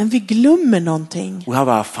 Men vi glömmer någonting. We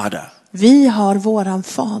have our Father. Vi har våran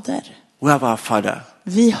fader. We have our Father.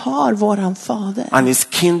 Vi har våran fader. And his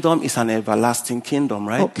kingdom is an everlasting kingdom,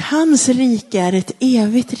 right? Och hans rike är ett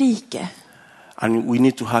evigt rike. And we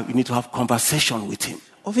need to have conversation with him.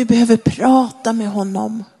 Och vi behöver prata med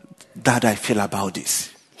honom. That I feel about this.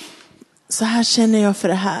 Så här känner jag för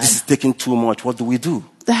det här. This is taking too much. What do we do?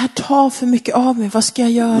 Det här tar för mycket av mig. Vad ska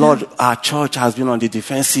jag göra? Lord, our church has been on the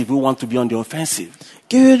defensive. We want to be on the offensive.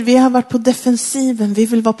 Gud, vi har varit på defensiven. Vi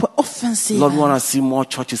vill vara på offensiven. Lord, we want to see more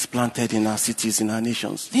churches planted in our cities, in our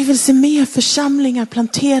nations. Vi vill se mer församlingar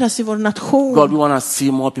planteras i vår nation. God, we want to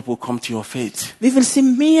see more people come to your faith. Vi vill se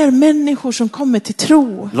mer människor som kommer till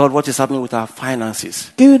tro. Lord, what is happening with our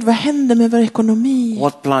finances? Gud, vad händer med vår ekonomi?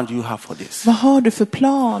 What plan do you have for this? Vad har du för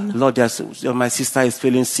plan? Lord, my sister is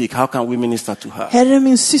feeling sick. How can we minister to her? Herre,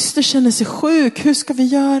 min syster känner sig sjuk. Hur ska vi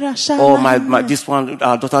göra? This one,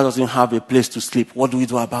 our daughter doesn't have a place to sleep. What do we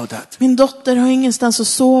do about that? Min dotter har ingenstans att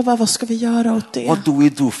sova. Vad ska vi göra åt det? What do we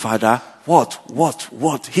do, Father?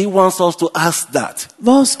 What? He wants us to ask that.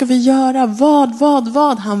 Vad ska vi göra?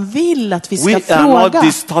 Vad? Han vill att vi ska We fråga. are not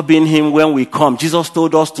disturbing him when we come. Jesus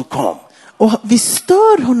told us to come. Och vi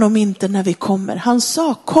stör honom inte när vi kommer. Han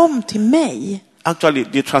sa, kom till mig. Actually,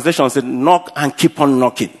 the translation said, knock and keep on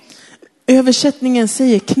knocking. Översättningen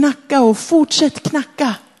säger, knacka och fortsätt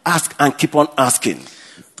knacka. Ask and keep on asking.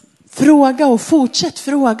 Fråga och fortsätt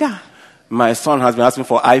fråga. My son has been asking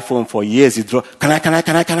for iPhone for years. He draw, can I?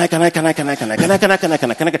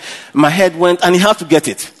 My head went and he had to get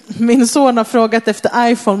it. Min son har frågat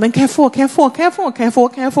efter iPhone, men kan jag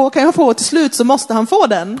få? Till slut så måste han få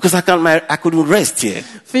den. Because I couldn't rest here.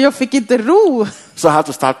 För jag fick inte ro. So I had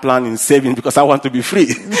to start planning, saving because I want to be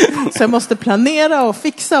free. Så jag måste planera och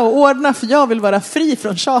fixa och ordna, för jag vill vara fri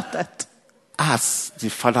från tjatet. As the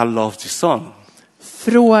father loves the son.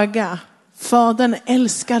 Fråga. Fadern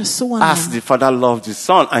älskar sonen. As the father loved the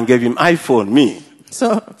son and gave him iPhone, me.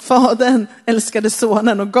 Så fadern älskade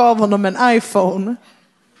sonen och gav honom en iPhone.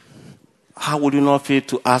 How would you not feel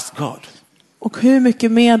to ask God? Och hur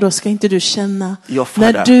mycket mer då ska inte du känna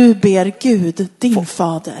father, när du ber Gud, din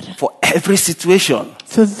fader. For every situation.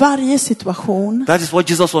 För varje situation. That is what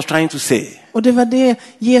Jesus was trying to say. Och det var det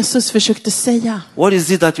Jesus försökte säga. What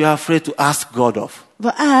is it that you are afraid to ask God of?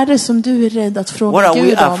 Vad är det som du är rädd att fråga Gud om?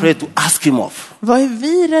 What are we afraid to ask him of? Vad är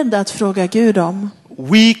vi rädda att fråga Gud om?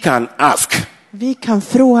 We can ask. Vi kan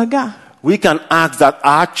fråga. We can ask that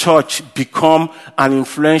our church become an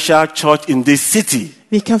influential church in this city.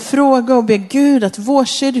 Vi kan fråga och be Gud att vår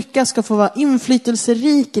kyrka ska få vara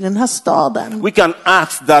inflytelserik i den här staden. We can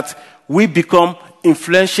ask that we become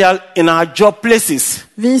influential in our job places.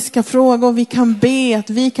 Vi ska fråga och vi kan be att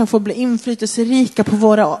vi kan få bli inflytelserika på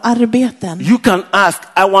våra arbeten. You can ask,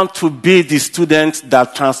 I want to be the student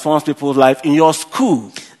that transforms people's life in your school.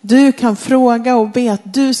 Du kan fråga och be att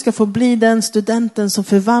du ska få bli den studenten som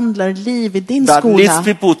förvandlar liv i din that skola. leads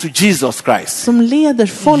people to Jesus Christ. Som leder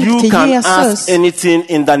folk you till can Jesus. Ask anything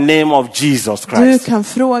in the name of Jesus Christ. Du kan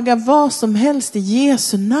fråga vad som helst i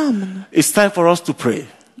Jesu namn. It's time for us to pray.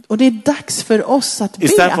 Och det är dags för oss att be.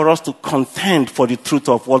 It's time for us to contend for the truth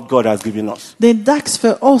of what God has given us. Det är dags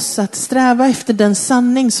för oss att sträva efter den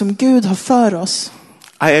sanning som Gud har för oss.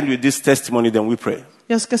 I end with this testimony, then we pray.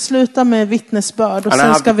 Jag ska sluta med vittnesbörd och And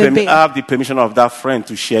sen ska vi be. I have the permission of that friend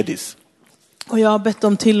to share this. Och jag har bett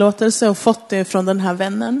om tillåtelse och fått det från den här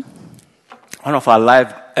vännen. One of our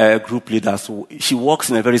life group leaders, she works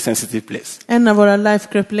in a very sensitive place. En av våra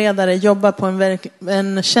lifegruppledare jobbar på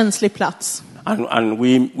en känslig plats. And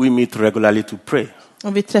we meet regularly to pray.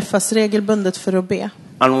 Och vi träffas regelbundet för att be.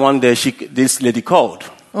 And one day this lady called.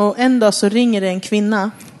 Och en dag så ringer det en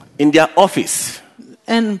kvinna. In their office.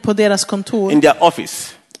 En på deras kontor. In their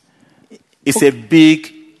office. It's a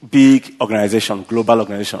big organization, global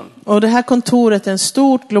organization. Och det här kontoret är en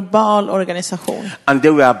stor global organisation. And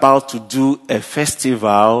they were about to do a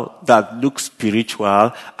festival that looks spiritual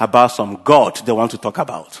about some God they want to talk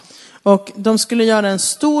about. Och de skulle göra en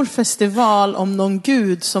stor festival om någon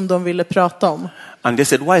gud som de ville prata om. And they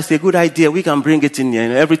said, why is it a good idea? We can bring it in here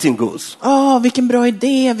and everything goes. Vilken bra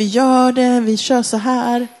idé, vi gör det, vi kör så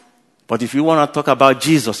här. But if you want to talk about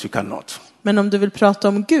Jesus, you cannot. Men om du vill prata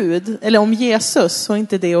om Gud, eller om Jesus, så är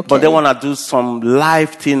inte det okej. But they want to do some live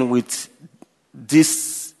thing with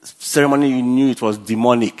this ceremony. You knew it was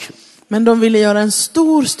demonic. Men de ville göra en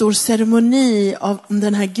stor ceremoni av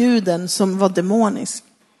den här guden som var demonisk.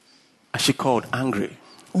 And she called angry.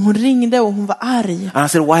 Och hon ringde och hon var arg. And I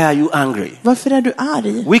said, why are you angry? Varför är du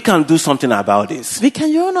arg? We can do something about this. Vi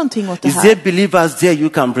kan göra någonting åt det Is there här. believers there you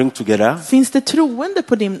can bring together? Finns det troende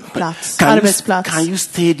på din arbetsplats? Can you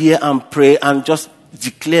stay there and pray and just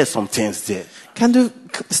declare some things there? Kan du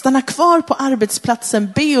stanna kvar på arbetsplatsen,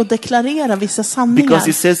 be och deklarera vissa sanningar? Because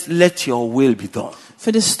it says, let your will be done.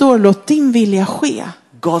 För det står, låt din vilja ske.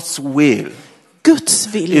 God's will Guds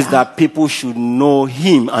is vilja. that people should know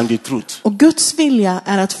him and the truth. Och Guds vilja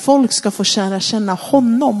är att folk ska få känna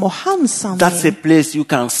honom och hans sanning. That's a place you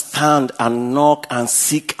can stand and knock and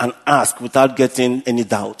seek and ask without getting any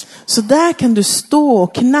doubt. Så där kan du stå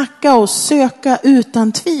och knacka och söka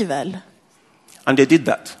utan tvivel. And they did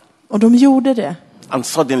that. Och de gjorde det. And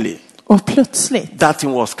suddenly, Och plötsligt that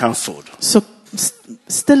thing was cancelled. så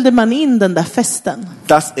ställde man in den där festen.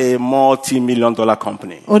 That's a multi-million-dollar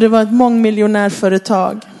company. Och det var ett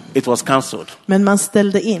mångmiljonärföretag. It was cancelled. Men man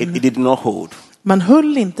ställde in. It did not hold. Man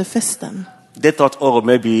höll inte festen. They thought,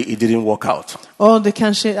 maybe it didn't work out.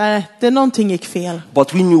 Det någonting gick fel.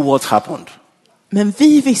 But we knew what happened. Men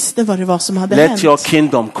vi visste vad det var som hade Let hänt. your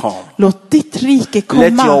kingdom come. Låt ditt rike komma.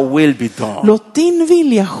 Let your will be done. Låt din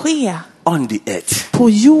vilja ske. On the earth. På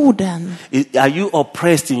jorden. Are you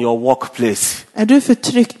oppressed in your workplace? Är du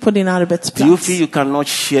förtryckt på din Do you arbetsplats? feel you cannot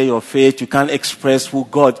share your faith? You can't express who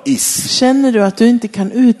God is? Känner du att du inte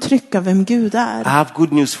kan uttrycka vem Gud I är? have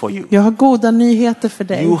good news for you. Jag har goda nyheter för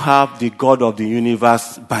dig. You have the God of the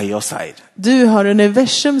universe by your side. Du har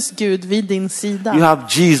universums Gud vid din sida. You have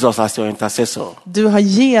Jesus as your intercessor. Du har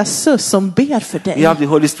Jesus som ber för You dig. have the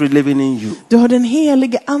Holy Spirit living in you. Du har den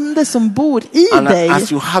helige ande som bor i And dig.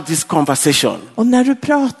 as you have this conversation, Och när du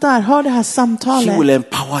pratar, har det här He will samtalet,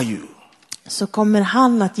 empower you. så kommer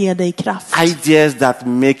han att ge dig kraft. Ideas that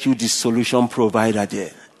make you the solution provider there.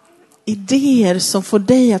 Idéer som får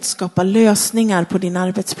dig att skapa lösningar på din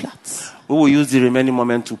arbetsplats. We will use the remaining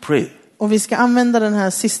moment to pray. Och vi ska använda den här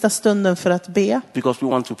sista stunden för att be. Because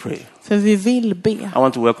we want to pray. För vi vill be. I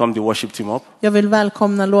want to welcome the worship team up. Jag vill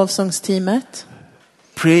välkomna lovsångsteamet.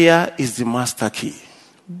 Prayer is the master key.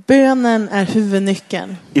 Bönen är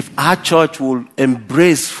huvudnyckeln. If our church will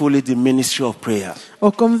embrace fully the ministry of prayer,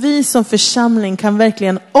 Och om vi som församling kan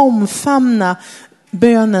verkligen omfamna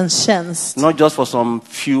bönens tjänst. not just for some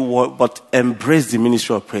few words, but embrace the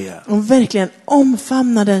ministry of prayer Och verkligen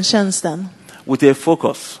omfamna den tjänsten. with a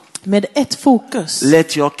focus. Med ett fokus.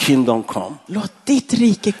 Let your kingdom come. Låt ditt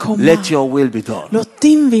rike komma. Let your will be done. Låt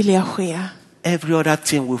din vilja ske. Every other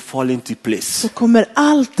thing will fall into place. Så kommer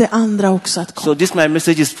allt det andra också att komma. So this my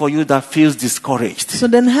message is for you that feels discouraged. Så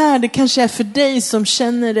den här, det kanske är för dig som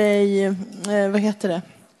känner dig,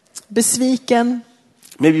 besviken.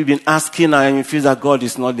 Maybe you've been asking and you feel that God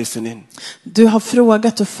is not listening. Du har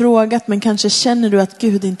frågat och frågat, men kanske känner du att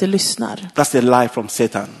Gud inte lyssnar. That's a lie from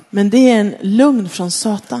Satan. Men det är en lugn från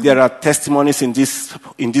Satan. There are testimonies in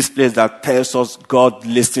this place that tells us God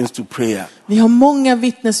listens to prayer. Vi har många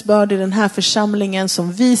vittnesbörd i den här församlingen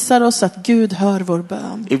som visar oss att Gud hör vår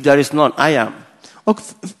bön. If there is none, I am. Och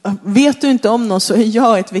vet du inte om någon, så är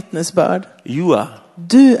jag ett vittnesbörd. You are.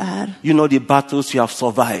 Du är. You know the battles you have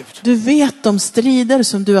survived. Du vet de strider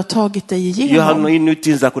som du har tagit dig You have igenom. known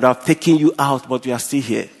things that could have taken you out, but you are still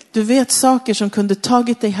here. Du vet saker som kunde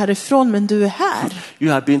tagit dig härifrån, men du är här.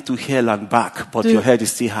 You have been to hell and back, but your head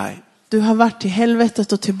is still high. Du har varit till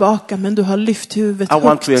helvetet och tillbaka, men du har lyft huvudet I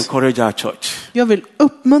want to högt. encourage our church. Jag vill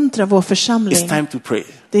uppmuntra vår It's församling. time to pray,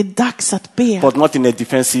 Det är dags att be. but not in a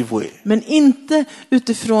defensive way. Men inte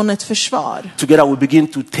utifrån ett försvar. Together we begin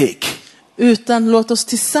to take. Utan låt oss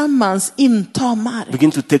tillsammans inta mark. We're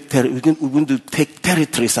going to take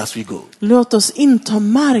territories as we go. Låt oss inta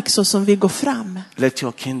mark så som vi går fram. Let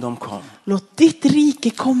your kingdom come. Låt ditt rike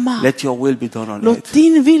komma. Let your will be done on Låt earth.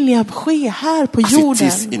 din vilja ske här på As jorden.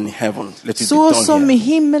 it is in heaven. Let it Så be done som here. i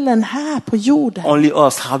himmelen här på jorden. Only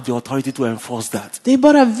us have the authority to enforce that. Det är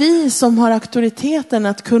bara vi som har auktoriteten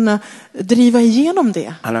att kunna driva igenom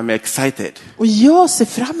det. And I'm excited. Och jag ser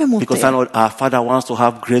fram emot Because I det. know our Father wants to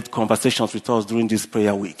have great conversations with us during this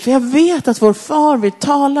prayer week. För jag vet att vår far vill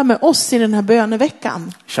tala med oss i den här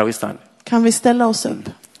böneveckan. Shall we stand? Kan vi ställa oss upp?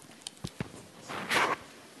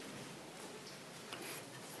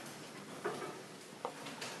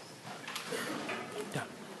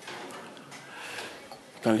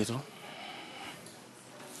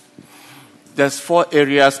 There's 4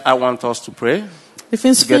 areas I want us to pray. Det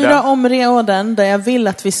finns 4 områden där jag vill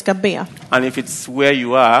att vi ska be. And if it's where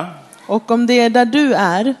you are, Och om det är där du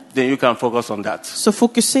är, then you can focus on that. så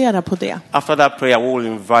fokusera på det. After that prayer, we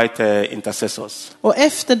will invite intercessors. Och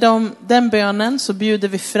efter den bönen så bjuder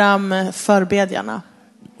vi fram förbedjarna.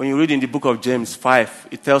 When you read in the book of James 5,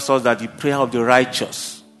 it tells us that the prayer of the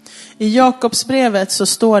righteous I Jakobsbrevet så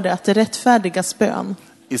står det att det rättfärdigas bön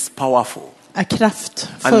is powerful. är And it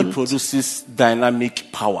kraftfull produces dynamic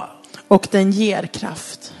power. och den ger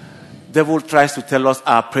kraft. Devil tries to tell us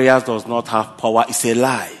our prayers does not have power. It's a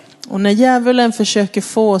lie. Och när djävulen försöker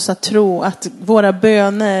få oss att tro att våra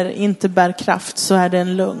böner inte bär kraft, så är det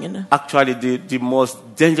en lögn. Actually, the most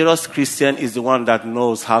dangerous Christian is the one that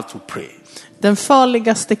knows how to pray. Den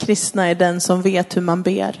farligaste kristna är den som vet hur man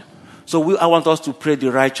ber. So I want us to pray the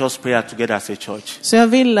righteous prayer together as a church. Så jag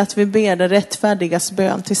vill att vi ber det rättfärdigas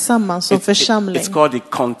bön tillsammans som församling. It's called the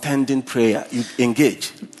contending prayer. You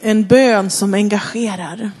engage. En bön som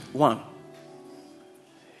engagerar. 1.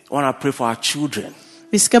 I want to pray for our children.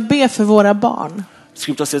 Vi ska be för våra barn.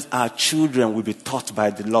 Scripture says our children will be taught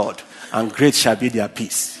by the Lord, and great shall be their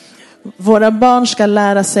peace. Våra barn ska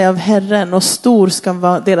lära sig av Herren, och stor ska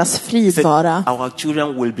vara deras frid vara. Our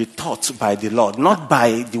children will be taught by the Lord, not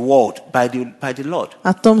by the world, by the Lord.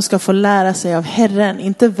 Att de ska få lära sig av Herren,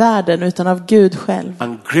 inte världen utan av Gud själv.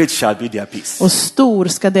 And great shall be their peace. Och stor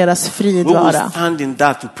ska deras frid We will vara. stand in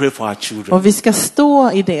that to pray for our children. Och vi ska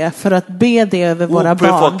stå i det för att be det över We våra will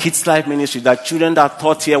pray for barn. Kids Life Ministry, that children that are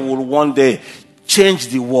taught here will one day change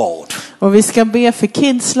the world. Och vi ska be för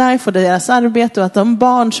Kids Life och deras arbete, och att de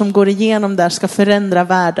barn som går igenom där ska förändra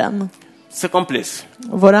världen. Second place,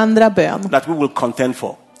 Och vår andra bön that we will contend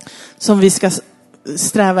for, som vi ska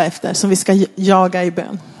sträva efter, som vi ska jaga i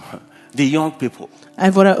bön, the young people.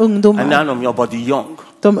 är våra And ungdomar. none of you about the young.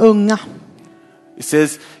 De unga. He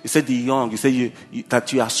said the young. He said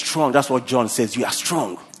that you are strong. That's what John says. You are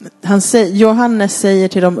strong. Johannes säger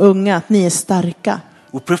till de unga att ni är starka.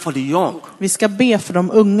 We pray for the young, Vi ska be för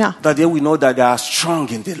de unga. that they will know that they are strong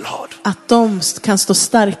in the Lord. Att de kan stå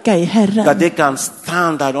starka i That Herren. they can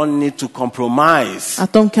stand. They don't need to compromise.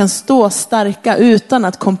 Att de kan stå starka utan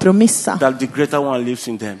att kompromissa. That the greater one lives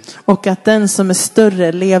in them. Och att den som är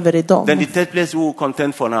större lever i Then dem. the third place we will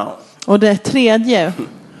contend for now, Och det tredje,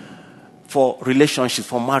 for relationships,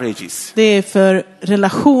 for marriages. det är för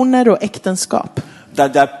relationer och äktenskap.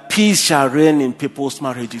 That peace shall reign in people's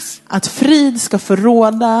marriages. Att frid ska få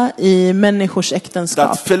råda i människors That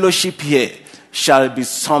äktenskap. fellowship here shall be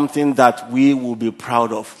something that we will be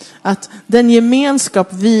proud of. Att den gemenskap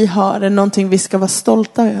vi har är någonting vi ska vara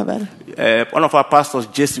stolta över. One of our pastors,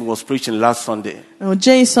 Jason, was preaching last Sunday. Och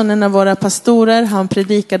Jason, en av våra pastorer, han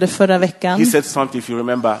predikade förra He veckan. said something, if you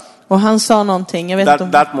remember. Och han sa någonting, jag vet inte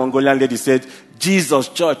om... That Mongolian lady said, Jesus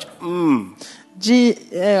church,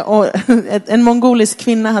 och en mongolisk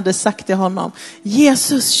kvinna hade sagt till honom: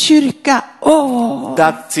 Jesus kyrka,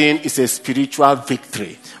 That thing is a spiritual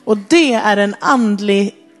victory. Och det är en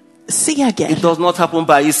andlig seger. It does not happen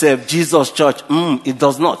by itself. Jesus church, it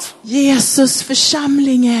does not. Jesus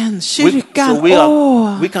församlingen, kyrkan,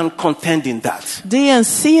 We can contend in that. Det är en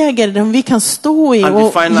seger som vi kan stå i och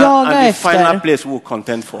jaga the final efter. place we will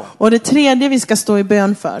contend for. Och det tredje vi ska stå i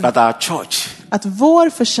bön för, That our church att vår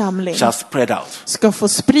församling shall spread out. ska få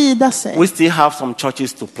sprida sig. We still have some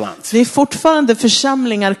churches to plant. Det är fortfarande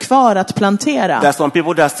församlingar kvar att plantera. There are some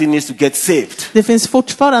people that still need to get saved. Det finns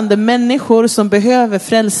fortfarande människor som behöver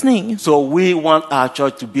frälsning. So we want our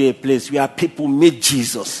church to be a place where people meet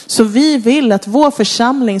Jesus. Så vi vill att vår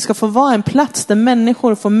församling ska få vara en plats där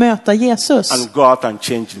människor får möta Jesus. And go out and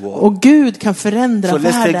change the world. Och Gud kan förändra So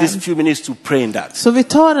let's take världen. these few minutes to pray in that. Så vi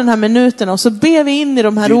tar den här minuten och så ber vi in i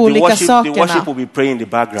de här olika The sakerna. worship will be praying in the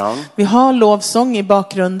background. Vi har lovsång i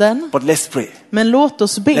bakgrunden. But let's pray. Men låt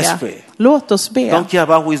oss be. Let's pray. Låt oss be. Don't care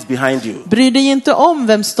about who is behind you. Bry dig inte om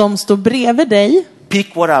vem som står bredvid dig.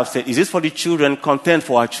 pick what I've said. Is this for the children? Contend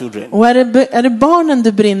for our children. Och är det barnen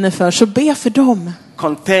du brinner för, så be för dem.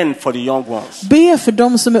 Contend for the young ones. Be för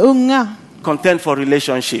dem som är unga. Contend for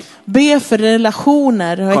relationship. Be för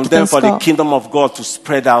relationer och Contend for the äktenskap. kingdom of God to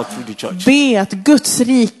spread out through the church. Be att Guds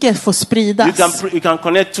rike får spridas. You can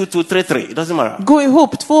connect 2, 2, 3, 3. It doesn't matter. Gå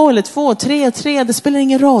ihop 2 eller 2, 3, 3. Det spelar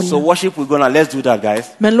ingen roll. So worship, let's do that, guys.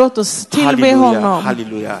 Men låt oss tillbe Hallelujah. honom.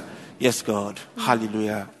 Hallelujah. Yes, God.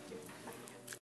 Hallelujah.